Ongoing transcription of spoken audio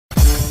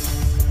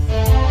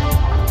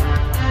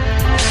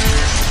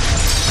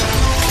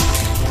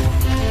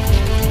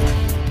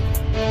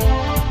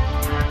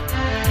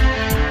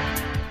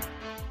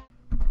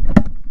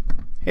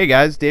Hey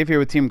guys, Dave here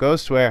with Team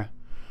Ghostware.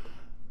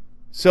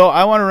 So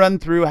I want to run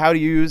through how to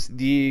use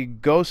the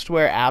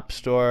Ghostware App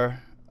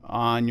Store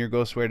on your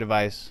Ghostware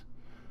device.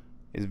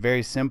 It's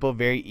very simple,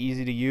 very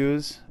easy to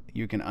use.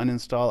 You can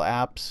uninstall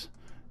apps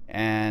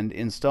and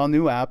install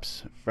new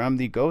apps from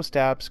the Ghost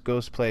Apps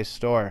Ghost Play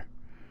store.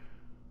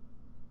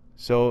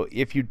 So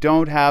if you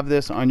don't have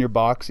this on your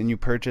box and you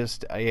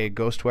purchased a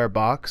Ghostware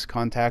box,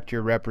 contact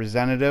your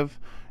representative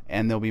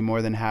and they'll be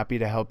more than happy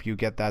to help you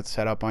get that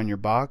set up on your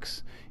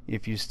box.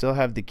 If you still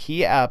have the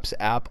Key Apps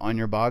app on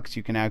your box,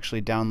 you can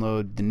actually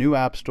download the new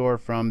app store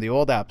from the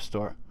old app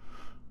store.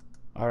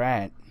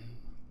 Alright,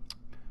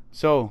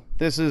 so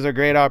this is a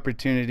great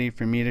opportunity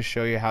for me to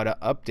show you how to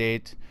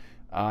update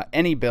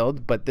any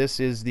build, but this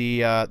is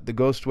the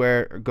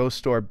Ghostware Ghost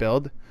Store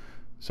build.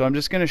 So I'm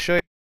just going to show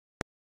you.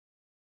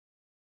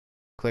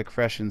 Click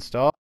Fresh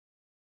Install.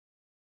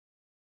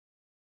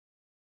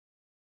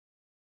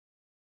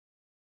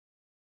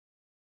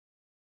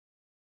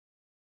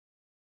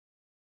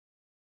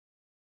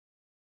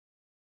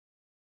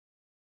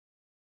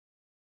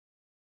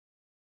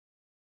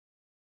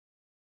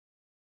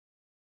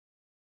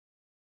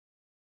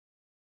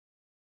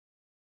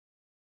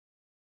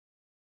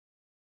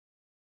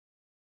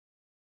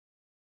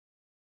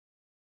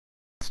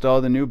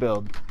 Install the new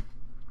build.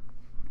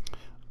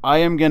 I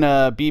am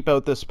gonna beep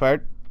out this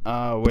part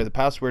where the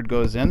password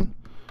goes in.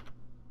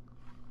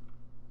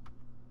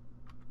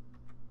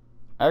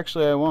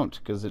 Actually I won't,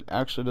 because it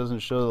actually doesn't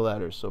show the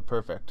letters, so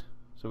perfect.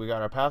 So we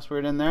got our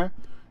password in there.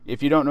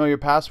 If you don't know your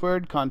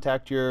password,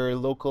 contact your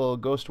local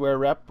Ghostware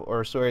rep,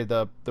 or sorry,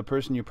 the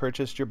person you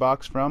purchased your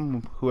box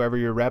from, whoever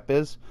your rep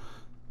is.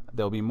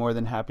 They'll be more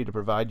than happy to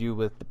provide you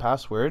with the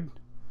password.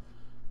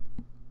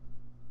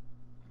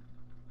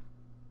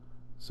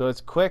 So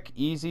it's quick,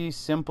 easy,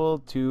 simple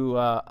to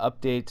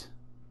update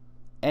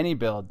any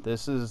build.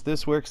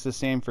 This works the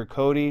same for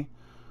Kodi,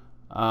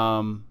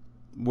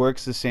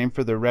 works the same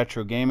for the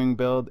retro gaming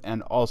build,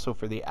 and also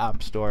for the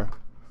App Store.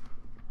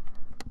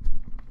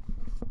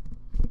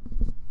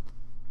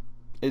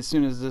 As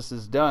soon as this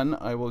is done,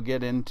 I will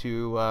get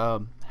into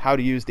how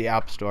to use the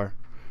App Store.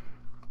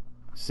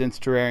 Since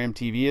Terarrium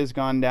TV has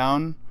gone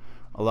down,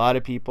 a lot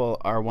of people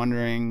are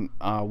wondering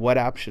what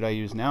app should I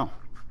use now.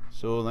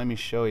 So let me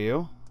show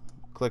you.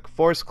 Click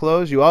Force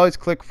Close. You always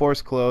click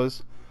Force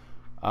Close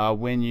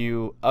when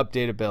you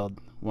update a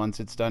build. Once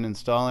it's done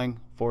installing,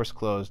 Force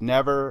Close.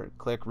 Never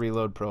click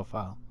Reload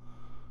Profile.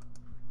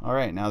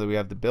 Alright, now that we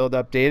have the build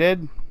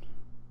updated,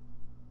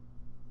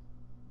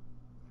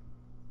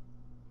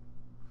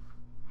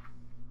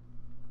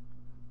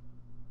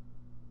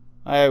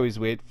 I always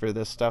wait for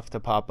this stuff to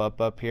pop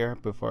up here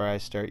before I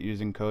start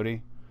using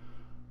Kodi.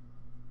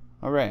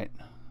 Alright,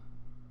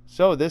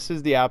 so this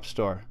is the App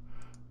Store.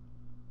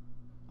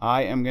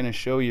 I am going to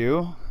show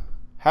you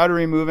how to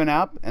remove an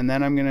app, and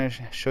then I'm going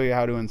to show you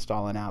how to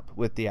install an app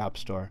with the App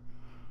Store.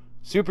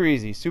 Super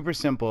easy, super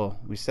simple.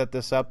 We set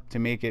this up to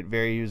make it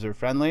very user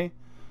friendly.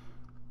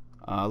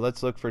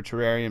 Let's look for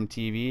Terarrium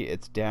TV.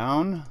 It's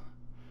down,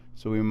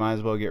 so we might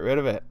as well get rid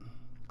of it.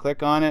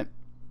 Click on it,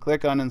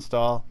 click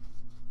uninstall.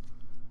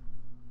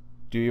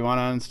 Do you want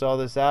to uninstall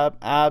this app?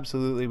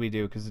 Absolutely we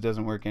do, because it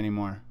doesn't work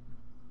anymore.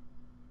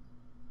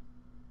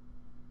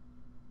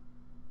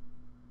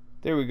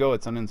 There we go,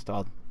 it's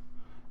uninstalled.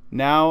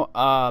 Now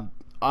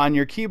on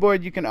your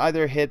keyboard you can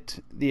either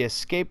hit the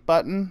escape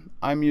button.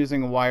 I'm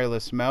using a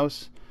wireless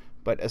mouse,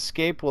 but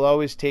escape will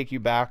always take you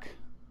back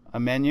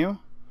a menu.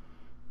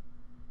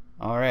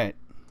 Alright,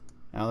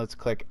 now let's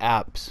click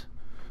apps.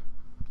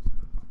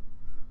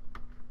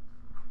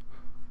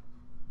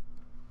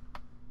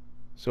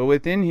 So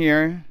within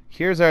here,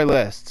 here's our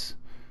lists.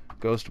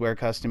 Ghostware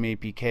custom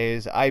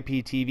APKs,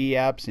 IPTV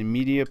apps, and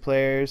media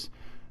players.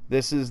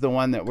 This is the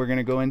one that we're going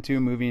to go into,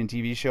 movie and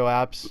TV show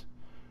apps.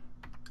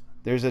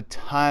 There's a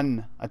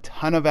ton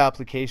of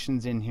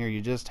applications in here.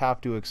 You just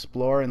have to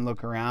explore and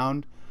look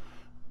around.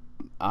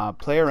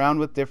 Play around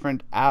with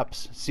different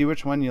apps. See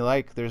which one you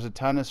like. There's a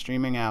ton of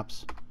streaming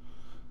apps.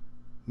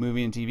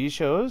 Movie and TV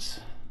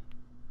shows.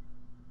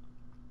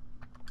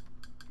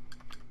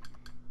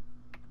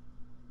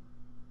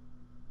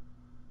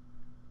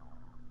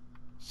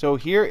 So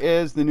here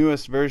is the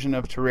newest version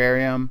of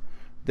Terarrium.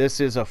 This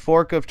is a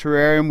fork of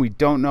Terarrium. We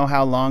don't know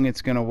how long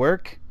it's going to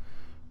work.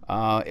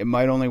 It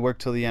might only work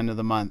till the end of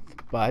the month,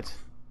 but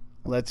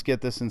let's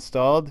get this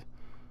installed.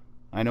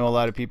 I know a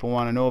lot of people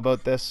want to know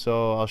about this,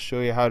 so I'll show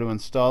you how to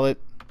install it.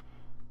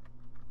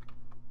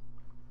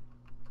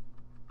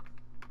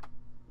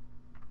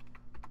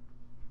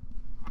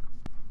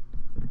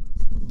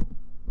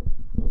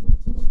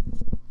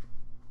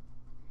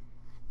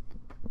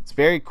 It's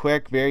very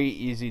quick, very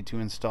easy to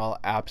install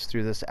apps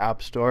through this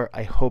app store.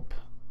 I hope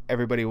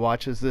everybody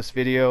watches this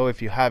video. If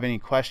you have any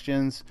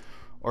questions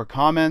or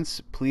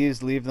comments,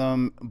 please leave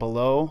them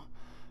below.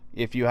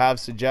 If you have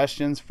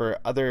suggestions for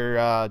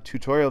other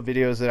tutorial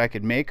videos that I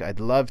could make, I'd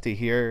love to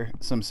hear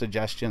some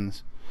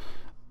suggestions.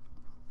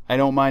 I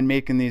don't mind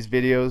making these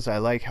videos. I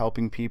like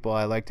helping people.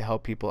 I like to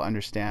help people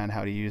understand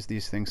how to use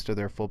these things to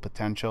their full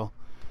potential.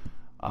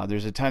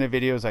 There's a ton of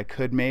videos I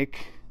could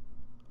make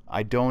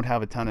I don't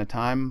have a ton of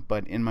time,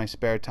 but in my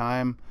spare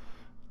time,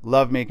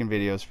 love making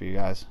videos for you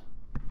guys.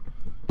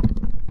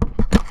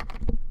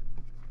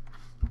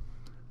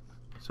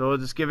 So we'll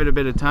just give it a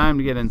bit of time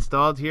to get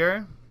installed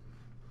here.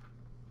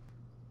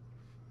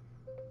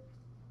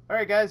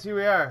 Alright guys, here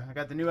we are. I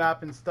got the new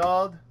app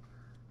installed.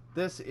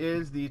 This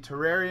is the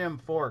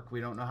Terarrium fork. We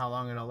don't know how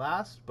long it'll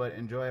last, but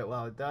enjoy it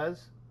while it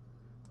does.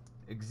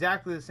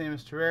 Exactly the same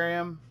as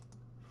Terarrium.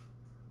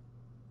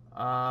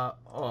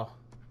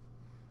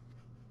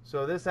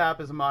 So this app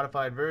is a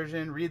modified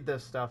version. Read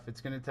this stuff. It's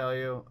going to tell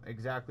you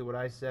exactly what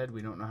I said.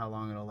 We don't know how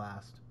long it'll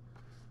last.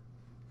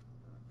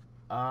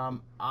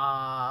 I'm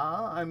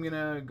going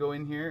to go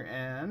in here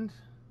and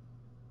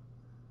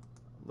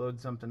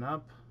load something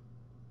up.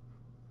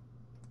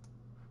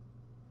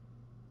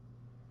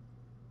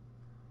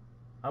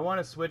 I want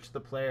to switch the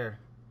player.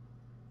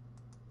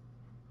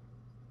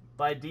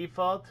 By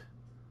default,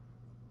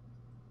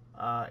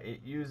 it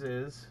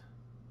uses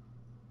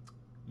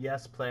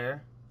Yes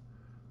Player.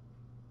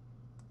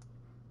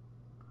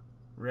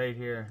 Right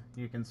here.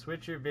 You can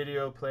switch your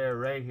video player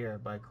right here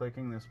by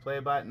clicking this play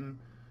button.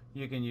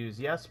 You can use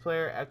Yes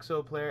Player,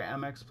 XO Player,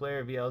 MX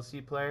Player,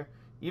 VLC Player.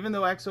 Even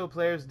though XO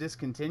Player is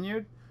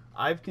discontinued,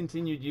 I've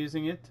continued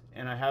using it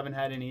and I haven't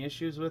had any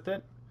issues with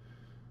it.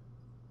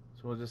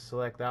 So we'll just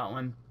select that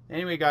one.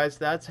 Anyway guys,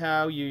 that's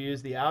how you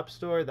use the App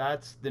Store.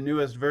 That's the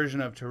newest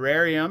version of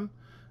Terarrium.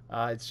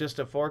 It's just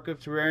a fork of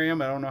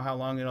Terarrium. I don't know how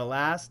long it'll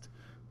last.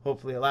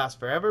 Hopefully it lasts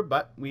forever,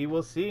 but we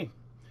will see.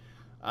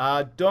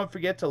 Don't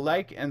forget to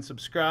like and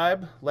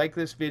subscribe. Like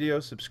this video,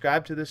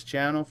 subscribe to this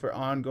channel for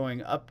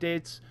ongoing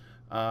updates.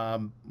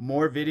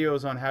 More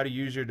videos on how to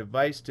use your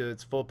device to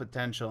its full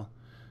potential.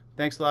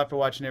 Thanks a lot for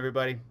watching,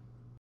 everybody.